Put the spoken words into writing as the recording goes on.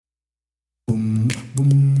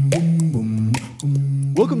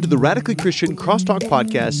Welcome to the Radically Christian CrossTalk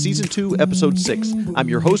Podcast, Season 2, Episode 6. I'm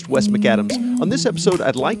your host, Wes McAdams. On this episode,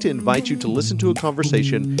 I'd like to invite you to listen to a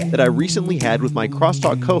conversation that I recently had with my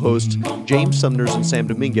CrossTalk co-hosts, James Sumners and Sam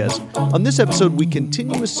Dominguez. On this episode, we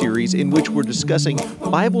continue a series in which we're discussing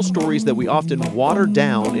Bible stories that we often water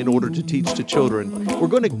down in order to teach to children. We're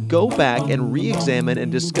going to go back and re-examine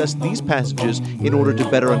and discuss these passages in order to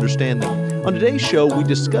better understand them. On today's show, we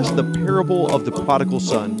discuss the parable of the prodigal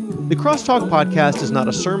son. The CrossTalk podcast is not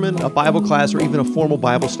a sermon, a Bible class, or even a formal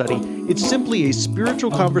Bible study. It's simply a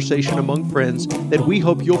spiritual conversation among friends that we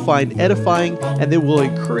hope you'll find edifying and that will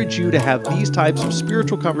encourage you to have these types of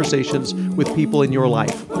spiritual conversations with people in your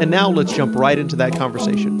life. And now let's jump right into that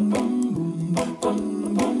conversation.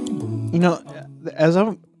 You know, as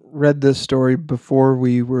I read this story before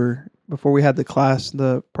we had the class,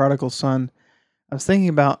 the prodigal son, I was thinking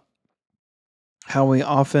about how we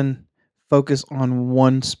often focus on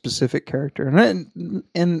one specific character,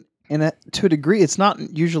 and to a degree, it's not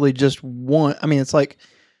usually just one. I mean, it's like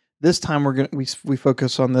this time we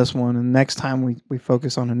focus on this one, and next time we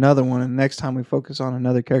focus on another one, and next time we focus on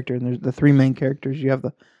another character. And there's the three main characters. You have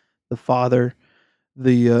the father,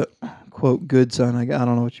 the quote good son. I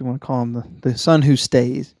don't know what you want to call him. The son who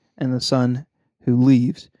stays and the son who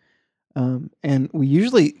leaves. And we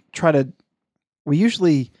usually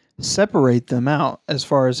separate them out as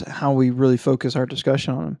far as how we really focus our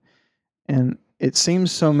discussion on them. And it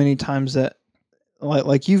seems so many times that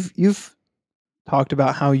like you've talked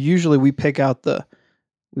about how usually we pick out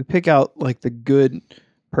like the good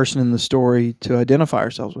person in the story to identify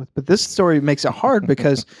ourselves with. But this story makes it hard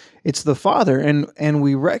because it's the father, and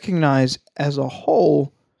we recognize as a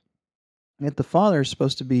whole that the father is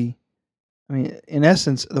supposed to be, I mean, in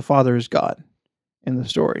essence, the father is God in the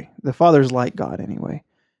story. The father is like God anyway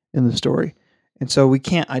in the story. And so we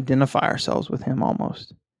can't identify ourselves with him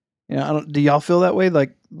almost. You know, do y'all feel that way?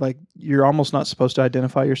 Like you're almost not supposed to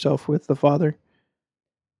identify yourself with the father?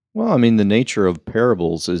 Well, I mean, the nature of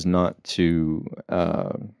parables is not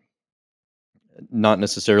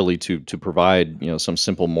necessarily to provide, some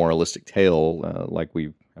simple moralistic tale like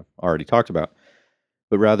we've already talked about,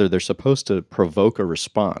 but rather they're supposed to provoke a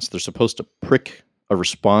response. They're supposed to prick a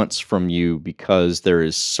response from you because there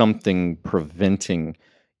is something preventing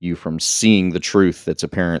you from seeing the truth that's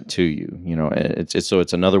apparent to you.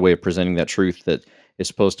 It's another way of presenting that truth that is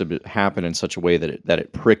supposed to happen in such a way that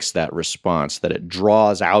it pricks that response, that it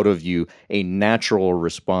draws out of you a natural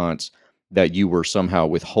response that you were somehow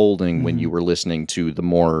withholding when you were listening to the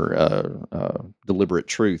more deliberate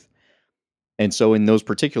truth. And so in those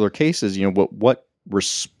particular cases, what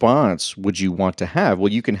response would you want to have?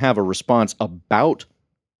 Well, you can have a response about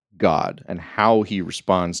God and how he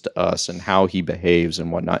responds to us and how he behaves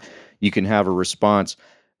and whatnot. You can have a response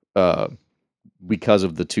because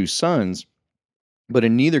of the two sons, but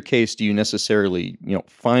in neither case do you necessarily,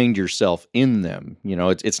 find yourself in them.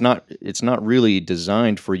 It's not really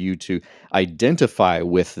designed for you to identify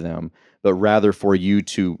with them, but rather for you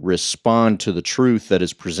to respond to the truth that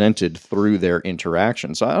is presented through their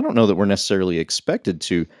interaction. So I don't know that we're necessarily expected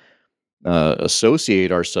to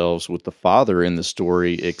associate ourselves with the father in the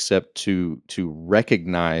story, except to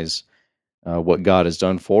recognize what God has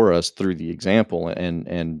done for us through the example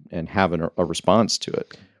and have a response to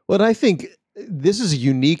it. Well, I think this is a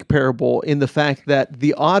unique parable in the fact that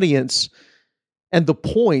the audience and the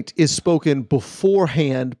point is spoken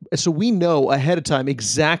beforehand, so we know ahead of time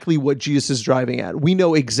exactly what Jesus is driving at. We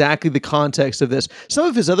know exactly the context of this. Some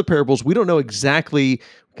of his other parables, we don't know exactly.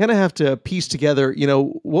 We kind of have to piece together,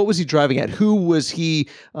 what was he driving at? Who was he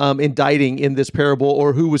indicting in this parable,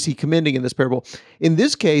 or who was he commending in this parable? In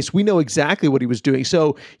this case, we know exactly what he was doing.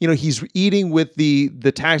 So, he's eating with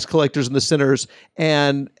the tax collectors and the sinners,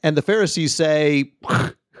 and the Pharisees say,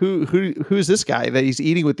 Who's this guy that he's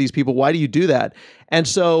eating with these people? Why do you do that? And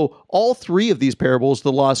so all three of these parables,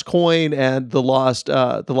 the lost coin and the lost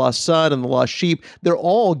son and the lost sheep, they're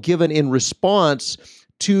all given in response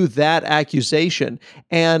to that accusation.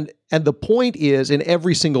 And the point is, in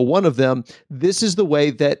every single one of them, this is the way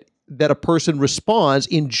that a person responds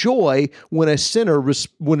in joy when a sinner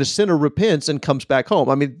repents and comes back home.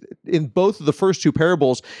 I mean, in both of the first two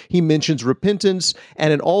parables, he mentions repentance,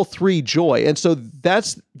 and in all three, joy. And so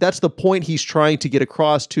that's the point he's trying to get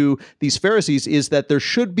across to these Pharisees, is that there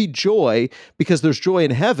should be joy because there's joy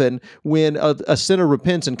in heaven when a sinner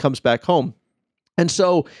repents and comes back home. And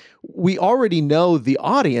so we already know the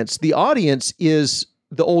audience. The audience is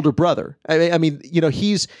the older brother. I mean,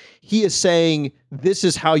 he is saying, this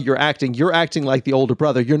is how you're acting. You're acting like the older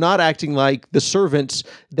brother. You're not acting like the servants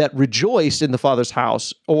that rejoiced in the father's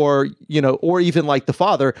house, or, or even like the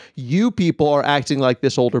father. You people are acting like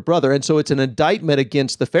this older brother. And so it's an indictment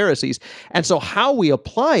against the Pharisees. And so how we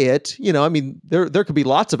apply it, there could be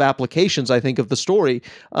lots of applications, I think, of the story.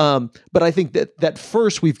 But I think that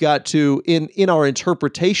first we've got to, in our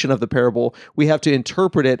interpretation of the parable, we have to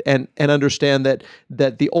interpret it and understand that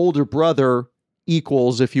the older brother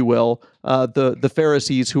equals, if you will, the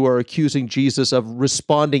Pharisees who are accusing Jesus of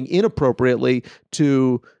responding inappropriately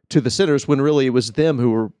to the sinners, when really it was them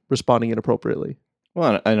who were responding inappropriately.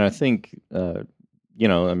 Well, and I think,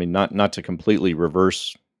 not to completely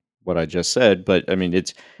reverse what I just said, but I mean,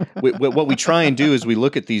 it's what we try and do is we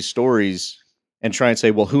look at these stories and try and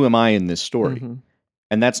say, well, who am I in this story? Mm-hmm.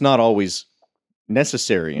 And that's not always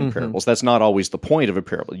necessary in parables. That's not always the point of a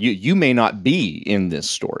parable. You may not be in this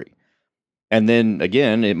story. And then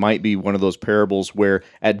again, it might be one of those parables where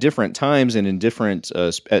at different times and in different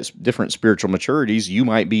different spiritual maturities, you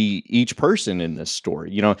might be each person in this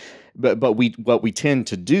story. But what we tend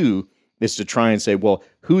to do is to try and say, well,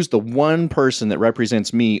 who's the one person that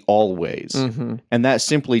represents me always? Mm-hmm. And that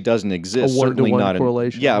simply doesn't exist. A one-to-one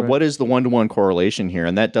correlation. Right? What is the one-to-one correlation here?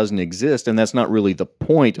 And that doesn't exist, and that's not really the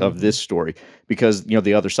point of this story, because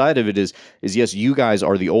the other side of it is yes, you guys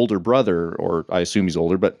are the older brother, or I assume he's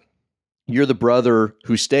older, but you're the brother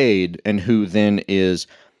who stayed and who then is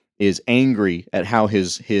angry at how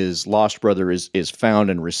his lost brother is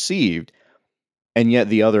found and received. And yet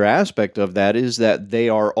the other aspect of that is that they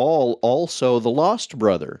are all also the lost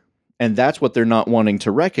brother. And that's what they're not wanting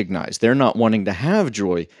to recognize. They're not wanting to have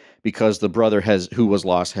joy because the brother who was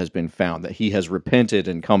lost has been found, that he has repented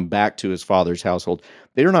and come back to his father's household.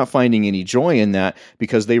 They're not finding any joy in that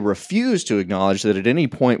because they refuse to acknowledge that at any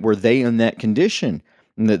point were they in that condition,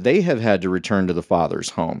 and that they have had to return to the Father's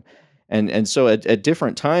home. And so at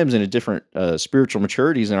different times and at different spiritual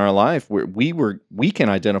maturities in our life, we can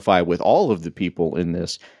identify with all of the people in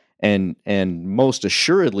this, and most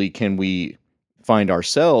assuredly can we find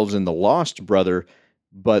ourselves in the lost brother.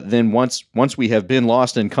 But then once we have been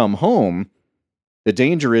lost and come home, the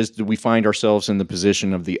danger is that we find ourselves in the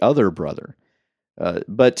position of the other brother.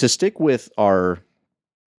 But to stick with our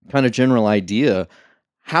kind of general idea,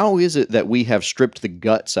 how is it that we have stripped the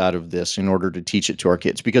guts out of this in order to teach it to our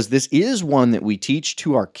kids? Because this is one that we teach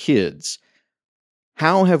to our kids.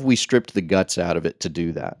 How have we stripped the guts out of it to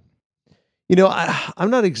do that?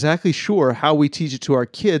 I'm not exactly sure how we teach it to our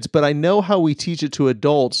kids, but I know how we teach it to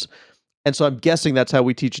adults. And so I'm guessing that's how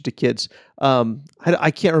we teach it to kids.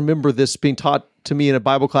 I can't remember this being taught to me in a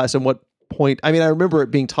Bible class and what point. I mean, I remember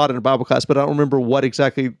it being taught in a Bible class, but I don't remember what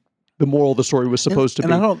exactly the moral of the story was supposed to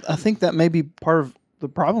be. And I think that may be part of the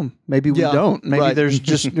problem. Maybe we don't. Maybe there's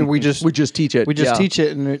just we just teach it. We just teach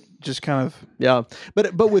it, and it just kind of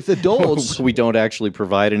But with adults, we don't actually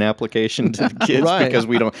provide an application to the kids because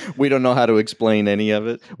we don't know how to explain any of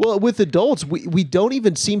it. Well, with adults, we don't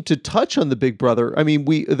even seem to touch on the big brother. I mean,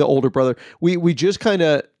 the older brother. We just kind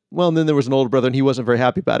of. Well, and then there was an older brother, and he wasn't very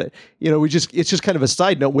happy about it. It's just kind of a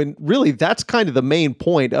side note, when really that's kind of the main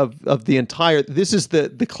point of the entire. This is the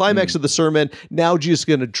climax of the sermon. Now Jesus is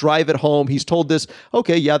going to drive it home. He's told this.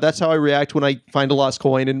 Okay, yeah, that's how I react when I find a lost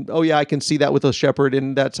coin, and oh yeah, I can see that with a shepherd,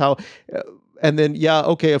 and that's how. And then yeah,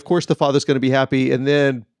 okay, of course the father's going to be happy, and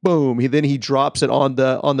then boom, he drops it on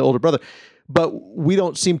the older brother. But we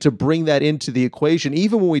don't seem to bring that into the equation,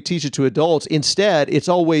 even when we teach it to adults. Instead, it's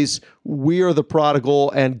always we're the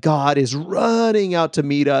prodigal, and God is running out to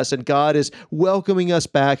meet us, and God is welcoming us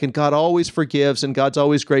back, and God always forgives, and God's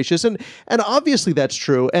always gracious. And obviously that's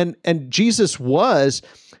true. And Jesus was,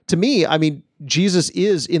 to me, I mean, Jesus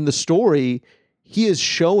is in the story, he is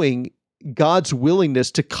showing God's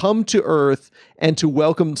willingness to come to earth and to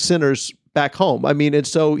welcome sinners back home. I mean, and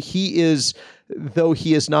so he is, though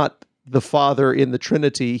he is not the Father in the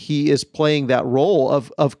Trinity, he is playing that role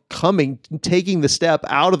of coming, taking the step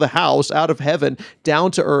out of the house, out of heaven,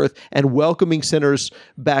 down to earth, and welcoming sinners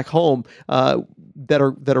back home that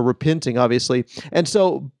are repenting, obviously. And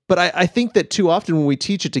so, but I think that too often when we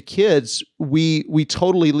teach it to kids, we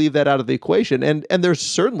totally leave that out of the equation. And there's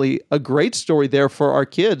certainly a great story there for our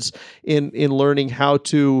kids in learning how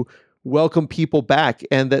to welcome people back,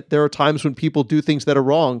 and that there are times when people do things that are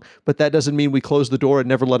wrong, but that doesn't mean we close the door and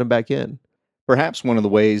never let them back in. Perhaps one of the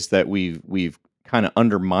ways that we've kind of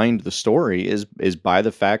undermined the story is by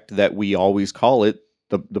the fact that we always call it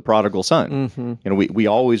the prodigal son. Mm-hmm. We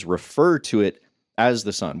always refer to it as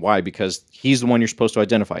the son. Why? Because he's the one you're supposed to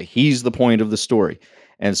identify. He's the point of the story.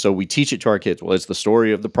 And so we teach it to our kids. Well, it's the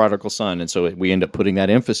story of the prodigal son. And so we end up putting that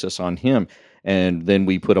emphasis on him. and then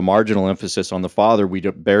we put a marginal emphasis on the father. We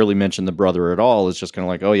barely mention the brother at all. It's just kind of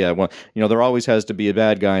like, oh yeah, well, there always has to be a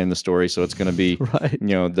bad guy in the story, so it's going to be Right.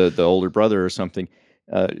 the older brother or something.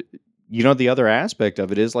 The other aspect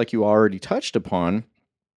of it is, like you already touched upon,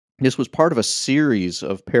 this was part of a series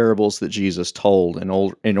of parables that Jesus told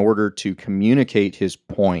in order to communicate his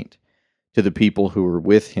point to the people who were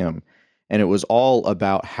with him. And it was all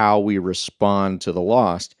about how we respond to the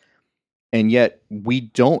lost. And yet we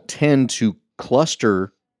don't tend to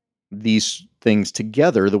cluster these things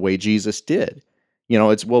together the way Jesus did.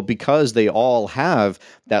 It's because they all have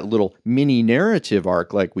that little mini narrative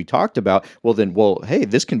arc like we talked about. Hey,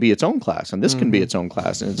 this can be its own class and this can be its own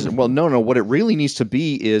class. And it's, no, what it really needs to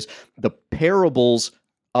be is the parables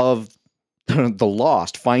of the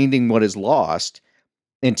lost, finding what is lost,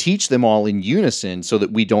 and teach them all in unison so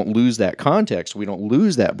that we don't lose that context. We don't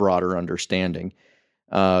lose that broader understanding.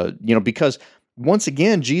 Because once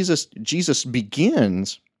again, Jesus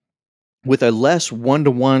begins with a less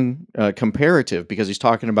one-to-one comparative, because he's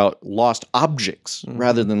talking about lost objects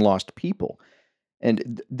rather than lost people.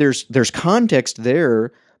 And there's context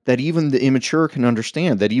there that even the immature can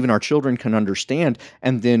understand, that even our children can understand,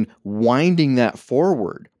 and then winding that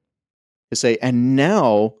forward to say, and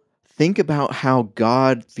now think about how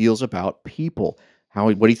God feels about people,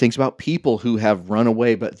 what he thinks about people who have run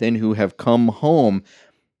away but then who have come home.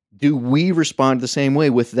 Do we respond the same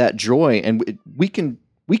way with that joy? And we can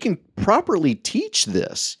properly teach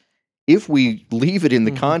this if we leave it in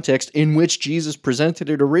the context in which Jesus presented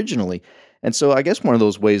it originally. And so I guess one of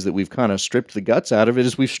those ways that we've kind of stripped the guts out of it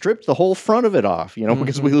is we've stripped the whole front of it off,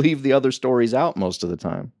 because we leave the other stories out most of the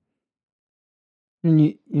time.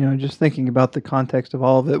 And just thinking about the context of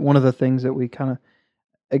all of it, one of the things that we kind of,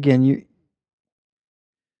 again,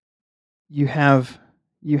 you have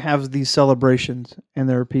these celebrations, and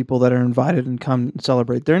there are people that are invited and come and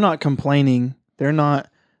celebrate. They're not complaining. They're not.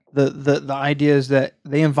 The idea is that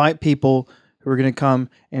they invite people who are going to come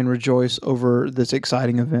and rejoice over this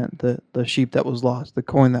exciting event, the sheep that was lost, the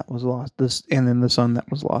coin that was lost, and then the son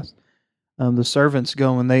that was lost. The servants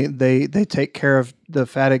go and they take care of the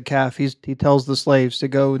fatted calf. He tells the slaves to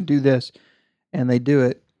go and do this, and they do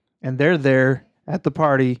it. And they're there at the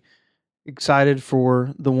party, excited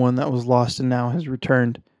for the one that was lost and now has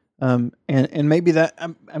returned. And maybe that,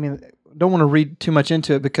 don't want to read too much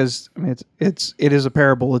into it, because it is a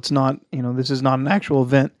parable. It's not, this is not an actual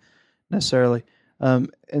event necessarily.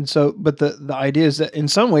 And so, but the idea is that in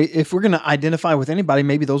some way, if we're going to identify with anybody,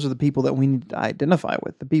 maybe those are the people that we need to identify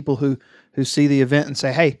with, the people who see the event and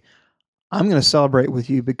say, hey, I'm going to celebrate with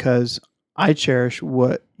you because I cherish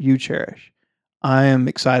what you cherish. I am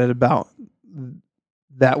excited about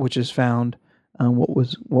that which is found, what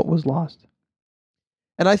was lost.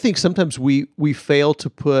 And I think sometimes we fail to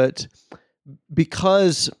put,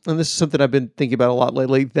 because, and this is something I've been thinking about a lot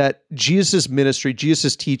lately, that Jesus' ministry,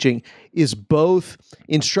 Jesus' teaching is both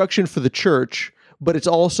instruction for the church, but it's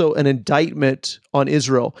also an indictment on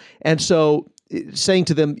Israel. And so saying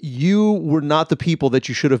to them, you were not the people that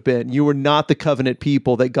you should have been. You were not the covenant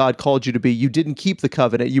people that God called you to be. You didn't keep the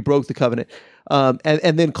covenant. You broke the covenant.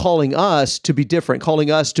 And then calling us to be different, calling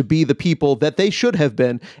us to be the people that they should have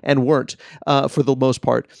been and weren't for the most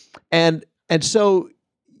part. And so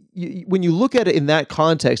when you look at it in that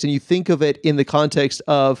context, and you think of it in the context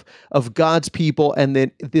of God's people and then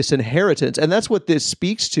this inheritance, and that's what this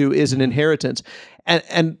speaks to, is an inheritance.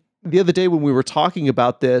 And the other day when we were talking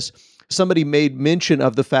about this, somebody made mention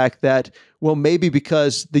of the fact that, well, maybe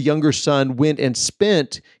because the younger son went and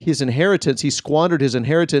spent his inheritance, he squandered his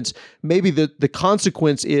inheritance, maybe the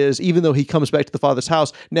consequence is, even though he comes back to the father's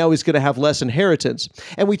house, now he's going to have less inheritance.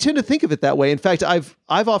 And we tend to think of it that way. In fact, I've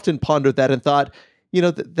often pondered that and thought,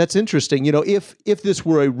 that's interesting. If this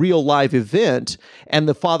were a real live event and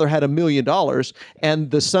the father had $1 million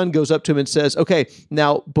and the son goes up to him and says, okay,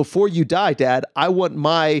 now before you die, Dad, I want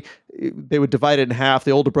they would divide it in half.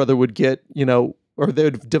 The older brother would get, or they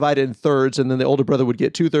would divide it in thirds, and then the older brother would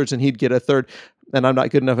get 2/3 and he'd get 1/3. And I'm not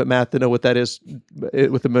good enough at math to know what that is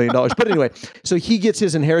with $1 million. But anyway, so he gets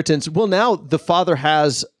his inheritance. Well, now the father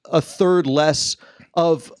has 1/3 less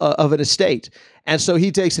of an estate. And so he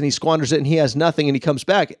takes and he squanders it and he has nothing and he comes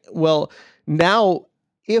back. Well, now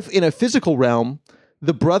if in a physical realm,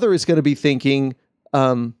 the brother is going to be thinking,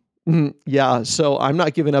 yeah, so I'm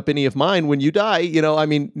not giving up any of mine when you die.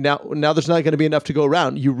 Now there's not going to be enough to go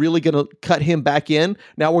around. You're really going to cut him back in.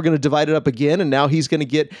 Now we're going to divide it up again. And now he's going to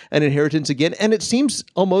get an inheritance again. And it seems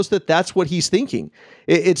almost that that's what he's thinking.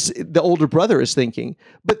 It's the older brother is thinking,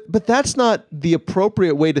 but that's not the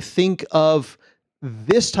appropriate way to think of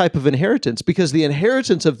this type of inheritance, because the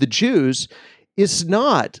inheritance of the Jews is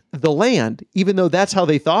not the land, even though that's how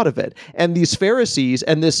they thought of it. And these Pharisees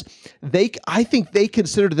and I think they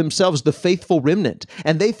considered themselves the faithful remnant.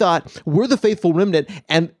 And they thought, we're the faithful remnant.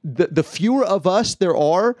 And the fewer of us there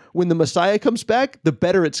are when the Messiah comes back, the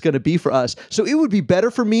better it's going to be for us. So it would be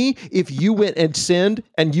better for me if you went and sinned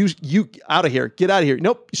and you out of here, get out of here.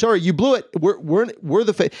 Nope, sorry, you blew it. We're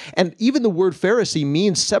the faith. And even the word Pharisee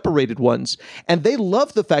means separated ones. And they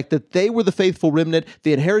loved the fact that they were the faithful remnant.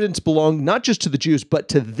 The inheritance belonged not just to the Jews, but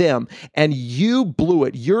to them. And you blew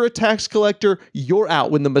it. You're a tax collector. You're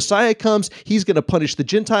out. When the Messiah comes, he's going to punish the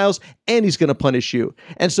Gentiles and he's going to punish you.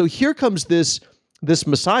 And so here comes this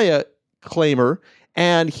Messiah claimer,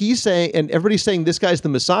 and he's saying, and everybody's saying this guy's the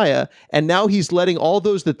Messiah. And now he's letting all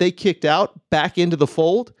those that they kicked out back into the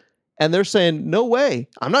fold. And they're saying, no way.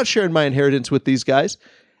 I'm not sharing my inheritance with these guys.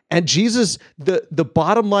 And Jesus, the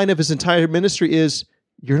bottom line of his entire ministry is,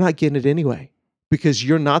 you're not getting it anyway, because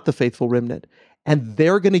you're not the faithful remnant. And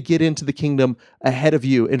they're going to get into the kingdom ahead of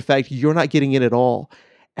you. In fact, you're not getting in at all.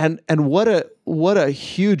 And what a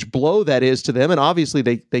huge blow that is to them. And obviously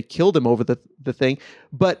they killed him over the thing.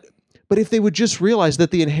 But if they would just realize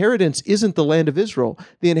that the inheritance isn't the land of Israel,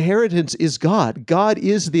 the inheritance is God. God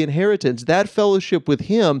is the inheritance. That fellowship with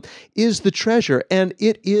him is the treasure, and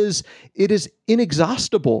it is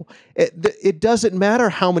inexhaustible. It doesn't matter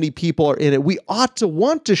how many people are in it. We ought to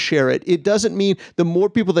want to share it. It doesn't mean the more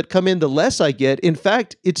people that come in, the less I get. In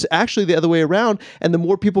fact, it's actually the other way around, and the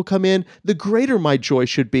more people come in, the greater my joy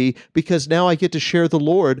should be, because now I get to share the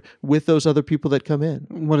Lord with those other people that come in.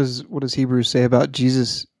 What does Hebrews say about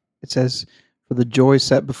Jesus? It says, for the joy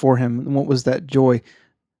set before him. And what was that joy?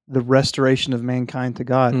 The restoration of mankind to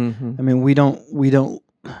God. Mm-hmm. I mean,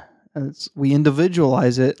 we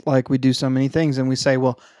individualize it like we do so many things. And we say,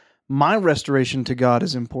 well, my restoration to God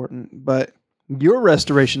is important, but your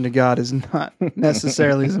restoration to God is not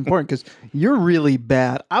necessarily as important, because you're really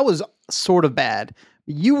bad. I was sort of bad.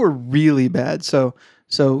 You were really bad. So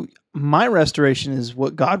my restoration is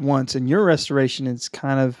what God wants, and your restoration is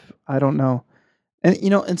kind of, I don't know. And,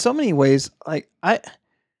 in so many ways,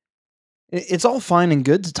 it's all fine and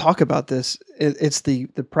good to talk about this. It's the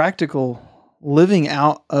practical living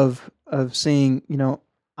out of seeing,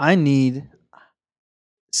 I need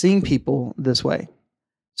seeing people this way.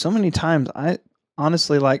 So many times I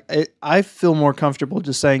honestly, I feel more comfortable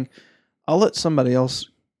just saying, I'll let somebody else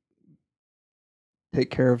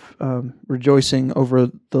take care of rejoicing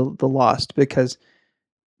over the lost, because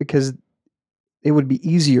it would be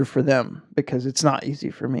easier for them, because it's not easy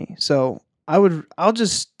for me. So I'll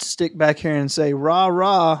just stick back here and say, rah,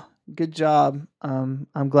 rah, good job.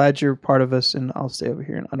 I'm glad you're part of us, and I'll stay over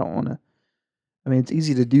here. And I don't want to, it's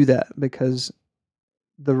easy to do that, because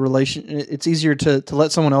it's easier to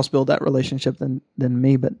let someone else build that relationship than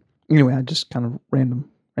me. But anyway, I just kind of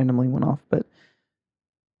randomly went off, but.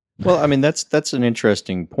 Well, that's an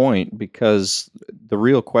interesting point, because the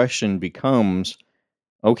real question becomes,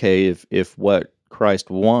 okay, if what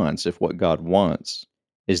Christ wants, if what God wants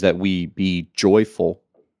is that we be joyful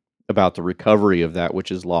about the recovery of that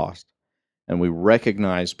which is lost, and we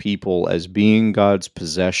recognize people as being God's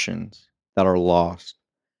possessions that are lost,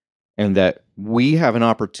 and that we have an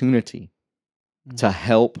opportunity to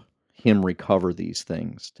help him recover these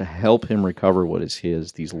things, to help him recover what is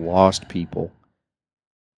his, these lost people.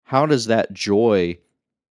 How is that joy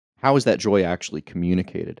actually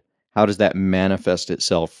communicated? How does that manifest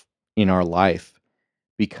itself in our life?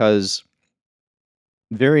 Because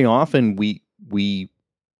very often we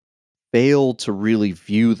fail to really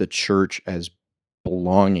view the church as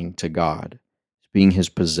belonging to God, as being his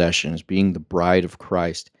possession, as being the bride of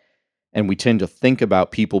Christ. And we tend to think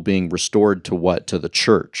about people being restored to what? To the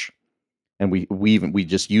church. And we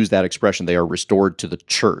just use that expression, they are restored to the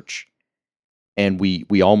church. And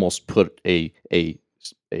we almost put a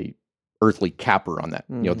earthly capper on that.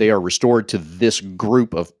 Mm-hmm. They are restored to this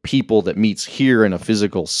group of people that meets here in a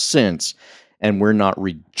physical sense, and we're not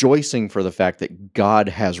rejoicing for the fact that God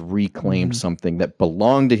has reclaimed something that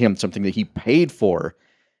belonged to him, something that he paid for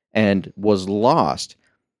and was lost.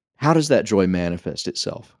 How does that joy manifest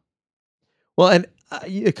itself? Well, and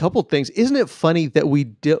a couple things. Isn't it funny that we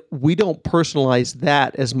don't personalize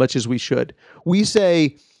that as much as we should? We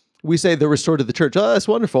say they're restored to the church. Oh, that's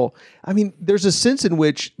wonderful. There's a sense in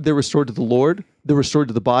which they're restored to the Lord, they're restored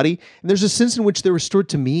to the body, and there's a sense in which they're restored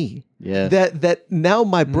to me. Yeah. That now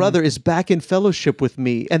my brother is back in fellowship with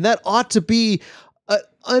me, and that ought to be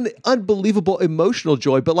an unbelievable emotional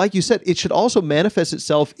joy. But like you said, it should also manifest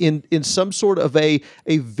itself in some sort of a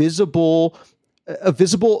visible.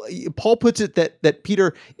 Paul puts it that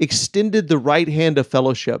Peter extended the right hand of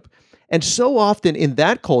fellowship. And so often in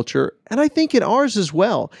that culture, and I think in ours as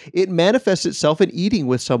well, it manifests itself in eating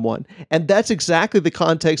with someone. And that's exactly the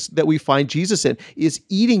context that we find Jesus in, is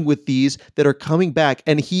eating with these that are coming back.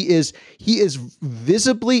 And he is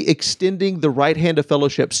visibly extending the right hand of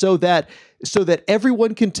fellowship so that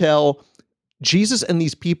everyone can tell Jesus and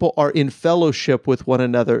these people are in fellowship with one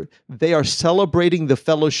another. They are celebrating the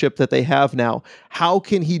fellowship that they have now. How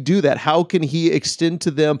can he do that? How can he extend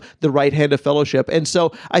to them the right hand of fellowship? And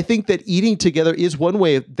so I think that eating together is one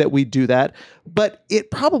way that we do that, but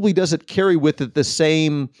it probably doesn't carry with it the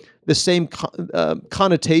same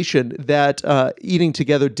connotation that eating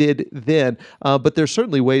together did then. But there's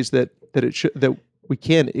certainly ways that we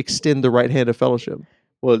can extend the right hand of fellowship.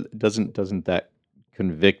 Well, doesn't that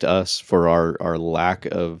convict us for our lack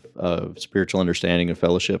of spiritual understanding and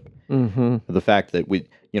fellowship? Mm-hmm. The fact that we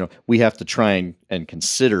have to try and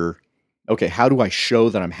consider, okay, how do I show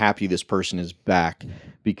that I'm happy this person is back?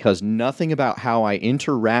 Because nothing about how I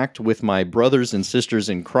interact with my brothers and sisters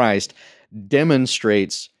in Christ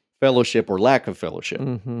demonstrates fellowship or lack of fellowship.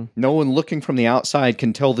 Mm-hmm. No one looking from the outside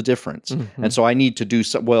can tell the difference. Mm-hmm. And so I need to do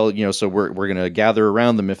so we're going to gather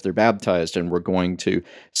around them if they're baptized, and we're going to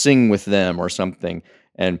sing with them or something.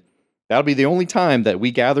 And that'll be the only time that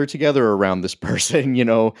we gather together around this person,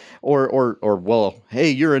 or well,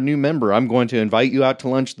 hey, you're a new member, I'm going to invite you out to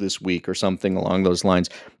lunch this week or something along those lines.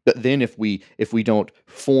 But then if we don't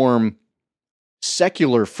form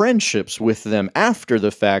secular friendships with them after the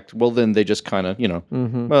fact, well, then they just kind of,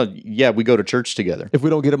 Mm-hmm. well, yeah, we go to church together. If we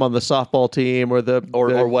don't get them on the softball team or the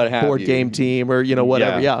what have board you. game team or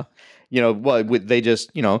whatever, yeah. They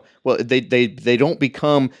just, they don't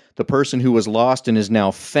become the person who was lost and is now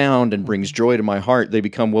found and brings joy to my heart. They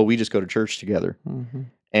become, well, we just go to church together. Mm-hmm.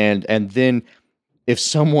 And then if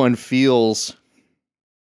someone feels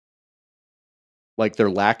like they're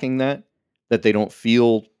lacking that they don't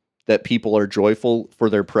feel that people are joyful for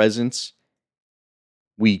their presence,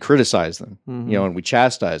 we criticize them, Mm-hmm. And we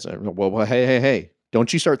chastise them. Well, hey,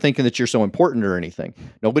 don't you start thinking that you're so important or anything.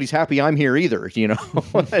 Nobody's happy I'm here either,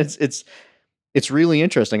 It's really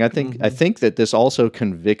interesting. I think that this also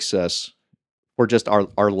convicts us for just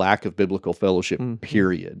our lack of biblical fellowship,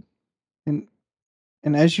 period. And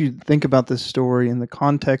as you think about this story in the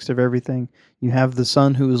context of everything, you have the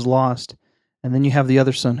son who is lost, and then you have the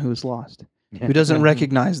other son who is lost, who doesn't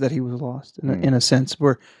recognize that he was lost in a sense,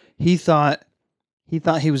 where he thought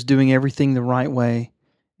he was doing everything the right way,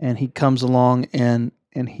 and he comes along and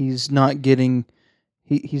he's not getting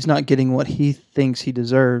what he thinks he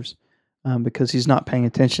deserves, because he's not paying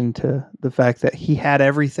attention to the fact that he had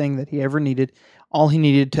everything that he ever needed. All he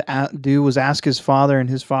needed to do was ask his father, and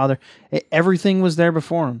his father, everything was there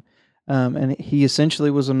before him. And he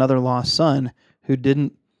essentially was another lost son who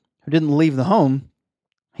didn't leave the home.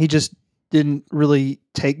 He just didn't really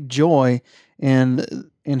take joy in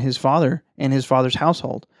his father and his father's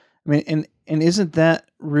household. I mean, and isn't that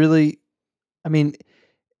really? I mean,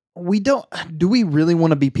 do we really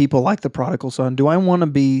want to be people like the prodigal son? Do I want to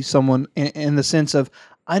be someone in the sense of,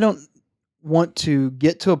 I don't want to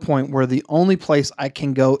get to a point where the only place I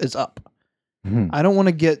can go is up. Mm-hmm. I don't want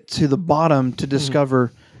to get to the bottom to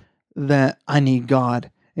discover that I need God.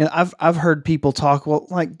 And I've heard people talk, well,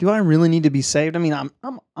 like, do I really need to be saved? I mean, I'm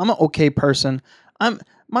an okay person.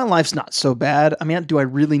 My life's not so bad. I mean, do I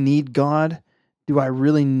really need God? Do I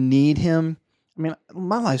really need Him? I mean,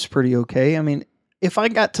 my life's pretty okay. I mean, if I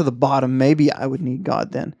got to the bottom, maybe I would need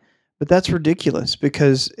God then. But that's ridiculous,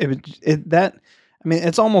 because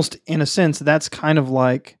it's almost, in a sense, that's kind of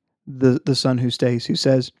like the son who stays, who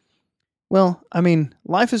says, well, I mean,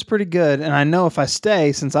 life is pretty good, and I know if I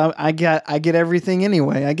stay, since I get everything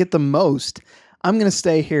anyway, I get the most, I'm going to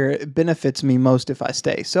stay here. It benefits me most if I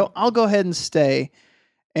stay. So I'll go ahead and stay,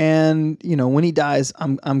 and when he dies,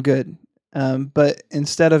 I'm good. But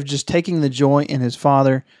instead of just taking the joy in his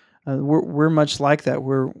father, we're much like that.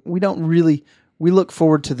 We look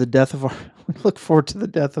forward to the death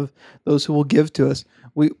of those who will give to us.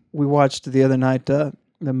 We watched the other night the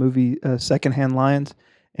movie Secondhand Lions,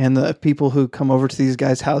 and the people who come over to these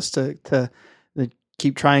guys' house to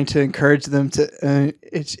keep trying to encourage them to.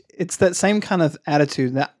 It's that same kind of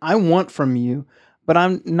attitude that I want from you, but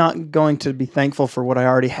I'm not going to be thankful for what I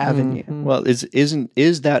already have in you. Well, is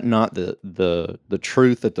that not the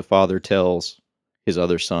truth that the father tells his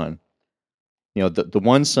other son? The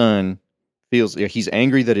one son feels he's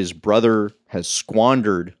angry that his brother has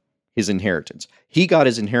squandered his inheritance. He got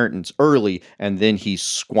his inheritance early, and then he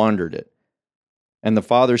squandered it. And the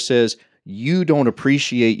father says, you don't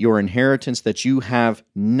appreciate your inheritance that you have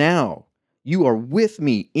now. You are with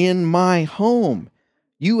me in my home.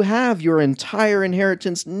 You have your entire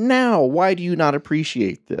inheritance now. Why do you not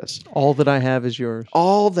appreciate this? All that I have is yours.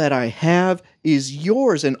 All that I have is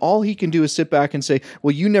yours. And all he can do is sit back and say,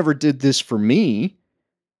 well, you never did this for me.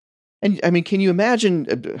 And I mean, can you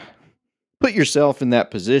imagine, put yourself in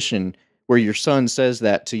that position where your son says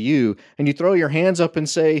that to you and you throw your hands up and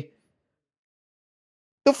say,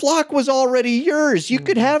 the flock was already yours. You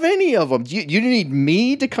could have any of them. You didn't need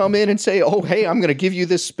me to come in and say, oh, hey, I'm going to give you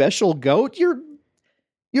this special goat. You're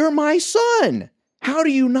my son. How do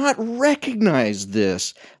you not recognize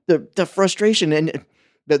this? The frustration and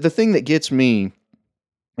the thing that gets me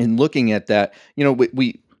in looking at that,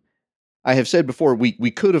 I have said before,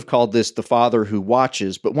 we could have called this the father who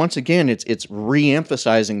watches, but once again, it's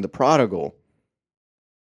re-emphasizing the prodigal.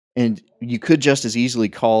 And you could just as easily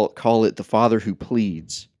call it the father who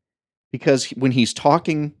pleads. Because when he's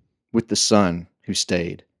talking with the son who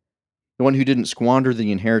stayed, the one who didn't squander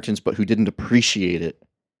the inheritance but who didn't appreciate it,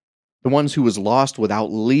 the ones who was lost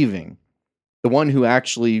without leaving, the one who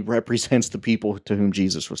actually represents the people to whom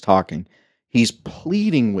Jesus was talking, he's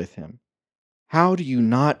pleading with him. How do you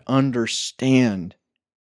not understand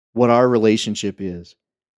what our relationship is?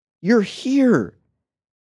 You're here.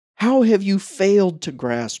 How have you failed to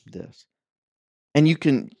grasp this? And you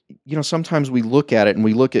can, sometimes we look at it and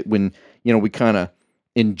we look at when, we kind of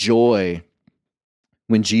enjoy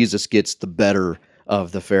when Jesus gets the better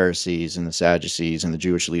of the Pharisees and the Sadducees and the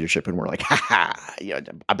Jewish leadership. And we're like,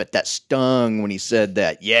 I bet that stung when he said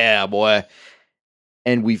that. Yeah, boy.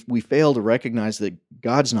 And we fail to recognize that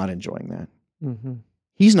God's not enjoying that. Mm-hmm.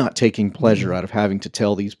 He's not taking pleasure out of having to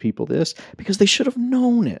tell these people this because they should have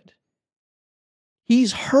known it.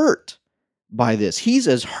 He's hurt by this. He's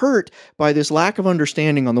as hurt by this lack of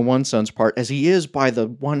understanding on the one son's part as he is by the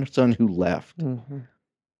one son who left. Mm-hmm.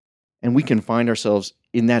 And we can find ourselves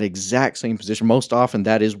in that exact same position. Most often,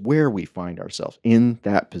 that is where we find ourselves, in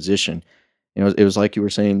that position. It was like you were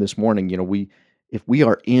saying this morning, if we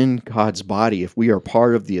are in God's body, if we are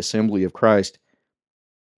part of the assembly of Christ,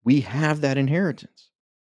 we have that inheritance.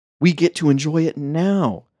 We get to enjoy it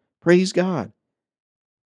now. Praise God.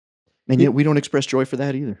 And yet we don't express joy for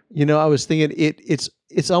that either. I was thinking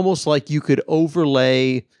it's almost like you could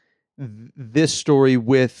overlay this story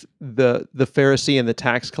with the Pharisee and the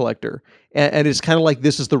tax collector. And it's kind of like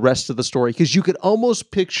this is the rest of the story. Because you can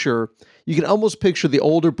almost picture the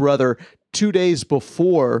older brother 2 days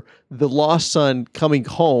before the lost son coming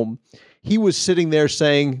home. He was sitting there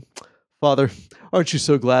saying, Father, aren't you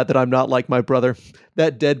so glad that I'm not like my brother?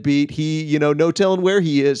 That deadbeat, he, no telling where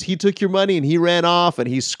he is. He took your money and he ran off and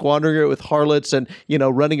he's squandering it with harlots and,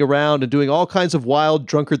 running around and doing all kinds of wild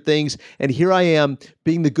drunkard things. And here I am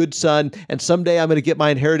being the good son. And someday I'm going to get my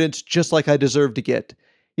inheritance just like I deserve to get.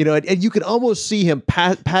 And you can almost see him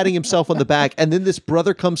patting himself on the back. And then this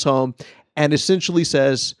brother comes home and essentially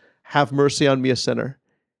says, have mercy on me, a sinner.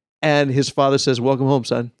 And his father says, welcome home,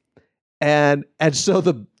 son. And so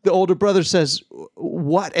the older brother says,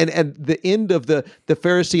 what? And the end of the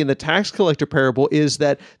Pharisee and the tax collector parable is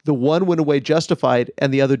that the one went away justified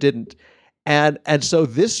and the other didn't. And so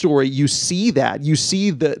this story, you see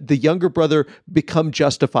the younger brother become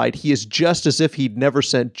justified. He is just as if he'd never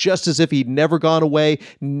sinned, just as if he'd never gone away.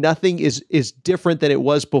 Nothing is different than it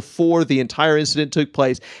was before the entire incident took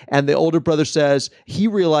place. And the older brother says he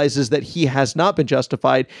realizes that he has not been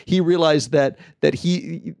justified. He realized that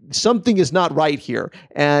something is not right here,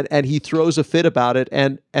 and he throws a fit about it.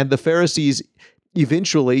 And the Pharisees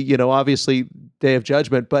eventually, obviously day of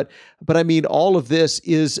judgment, but I mean, all of this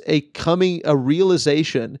is a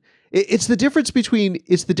realization. It's the difference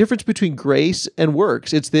between grace and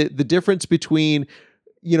works. It's the difference between,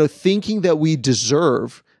 thinking that we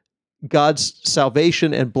deserve God's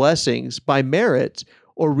salvation and blessings by merit,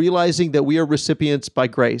 or realizing that we are recipients by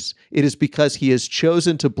grace. It is because he has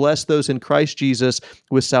chosen to bless those in Christ Jesus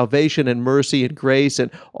with salvation and mercy and grace and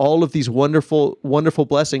all of these wonderful, wonderful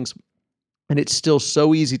blessings. And it's still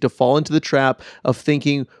so easy to fall into the trap of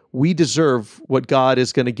thinking we deserve what God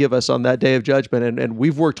is going to give us on that day of judgment. And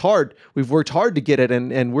we've worked hard. We've worked hard to get it,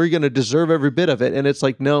 and we're going to deserve every bit of it. And it's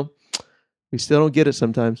like, no, we still don't get it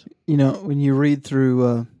sometimes. When you read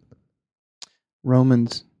through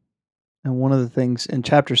Romans, and one of the things in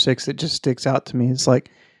chapter 6 that just sticks out to me is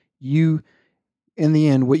like, in the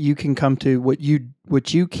end, what you can come to, what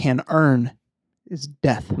you can earn is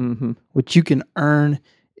death. Mm-hmm. What you can earn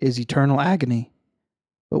is eternal agony.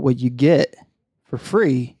 But what you get for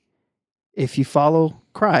free, if you follow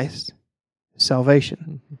Christ, is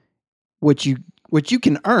salvation. Mm-hmm. What you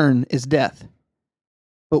can earn is death.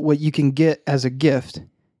 But what you can get as a gift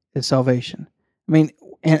is salvation. I mean,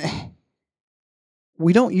 and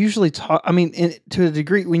we don't usually talk, to a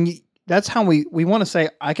degree, that's how we want to say,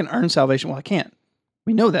 I can earn salvation. Well, I can't.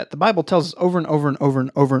 We know that. The Bible tells us over and over and over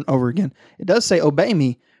and over and over again. It does say, obey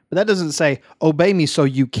me, but that doesn't say, obey me so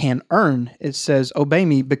you can earn. It says, obey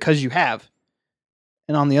me because you have.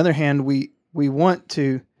 And on the other hand, we want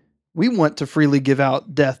to freely give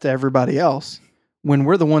out death to everybody else when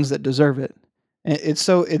we're the ones that deserve it. And it's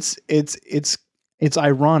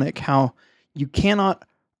ironic how you cannot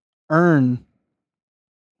earn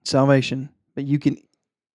salvation, but you can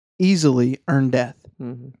easily earn death.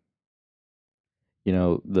 Mm-hmm. You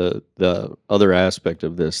know, the other aspect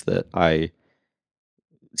of this that I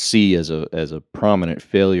see as a prominent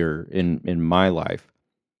failure in my life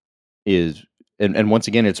is, and once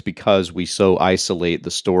again, it's because we so isolate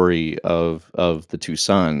the story of the two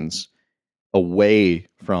sons away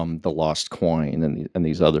from the lost coin and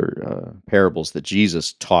these other parables that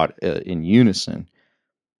Jesus taught in unison.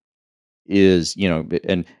 Is, you know,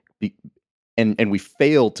 and we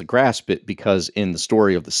fail to grasp it because in the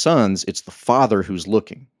story of the sons, it's the father who's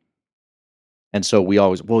looking. And so we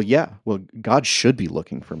always, God should be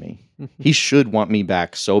looking for me. He should want me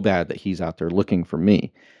back so bad that he's out there looking for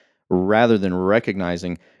me, rather than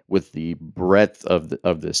recognizing with the breadth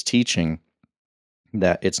of this teaching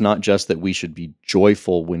that it's not just that we should be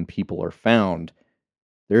joyful when people are found.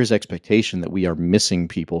 There is expectation that we are missing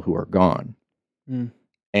people who are gone. Mm.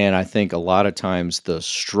 And I think a lot of times the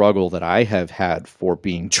struggle that I have had for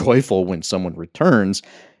being joyful when someone returns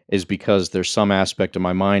is because there's some aspect of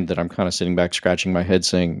my mind that I'm kind of sitting back, scratching my head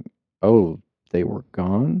saying, oh, they were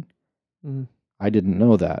gone? Mm. I didn't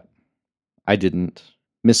know that. I didn't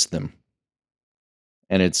miss them.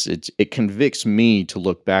 And it convicts me to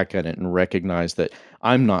look back at it and recognize that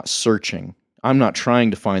I'm not searching. I'm not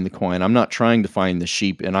trying to find the coin. I'm not trying to find the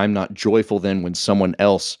sheep. And I'm not joyful then when someone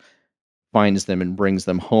else finds them and brings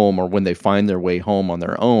them home, or when they find their way home on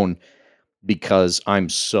their own, because I'm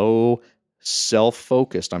so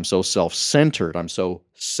self-focused, I'm so self-centered, I'm so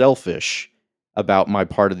selfish about my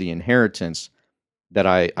part of the inheritance that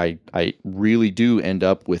I really do end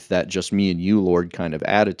up with that just me and you, Lord, kind of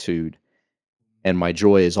attitude. And my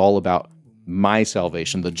joy is all about my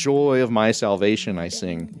salvation. The joy of my salvation I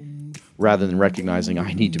sing, rather than recognizing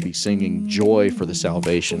I need to be singing joy for the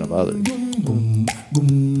salvation of others.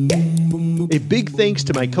 A big thanks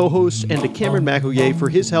to my co-host and to Cameron McElgay for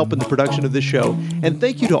his help in the production of this show. And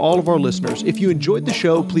thank you to all of our listeners. If you enjoyed the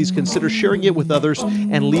show, please consider sharing it with others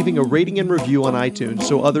and leaving a rating and review on iTunes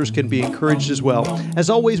so others can be encouraged as well. As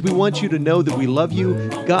always, we want you to know that we love you,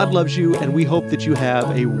 God loves you, and we hope that you have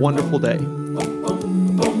a wonderful day.